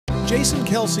Jason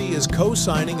Kelce is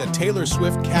co-signing a Taylor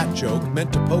Swift cat joke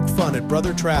meant to poke fun at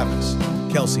brother Travis,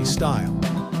 Kelce style.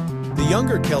 The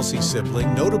younger Kelce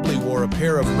sibling notably wore a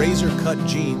pair of razor-cut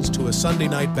jeans to a Sunday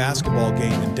night basketball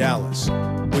game in Dallas,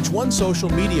 which one social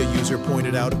media user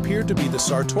pointed out appeared to be the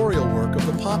sartorial work of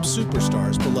the pop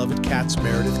superstars' beloved cats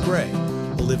Meredith Grey,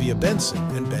 Olivia Benson,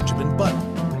 and Benjamin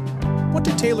Button. "What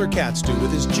did Taylor Katz do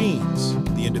with his jeans?"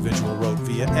 the individual wrote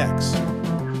via X.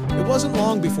 It wasn't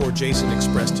long before Jason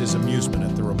expressed his amusement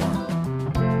at the remark.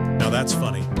 "Now that's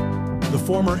funny." The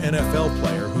former NFL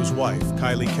player, whose wife,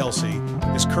 Kylie Kelce,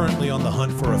 is currently on the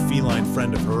hunt for a feline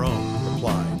friend of her own,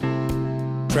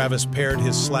 replied. Travis paired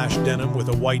his slash denim with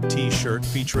a white t-shirt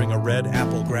featuring a red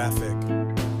apple graphic.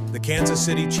 The Kansas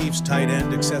City Chiefs tight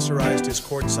end accessorized his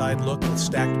courtside look with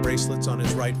stacked bracelets on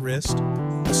his right wrist,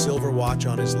 a silver watch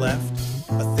on his left,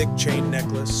 a thick chain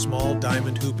necklace, small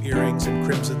diamond hoop earrings, and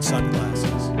crimson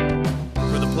sunglasses.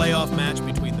 For the playoff match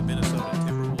between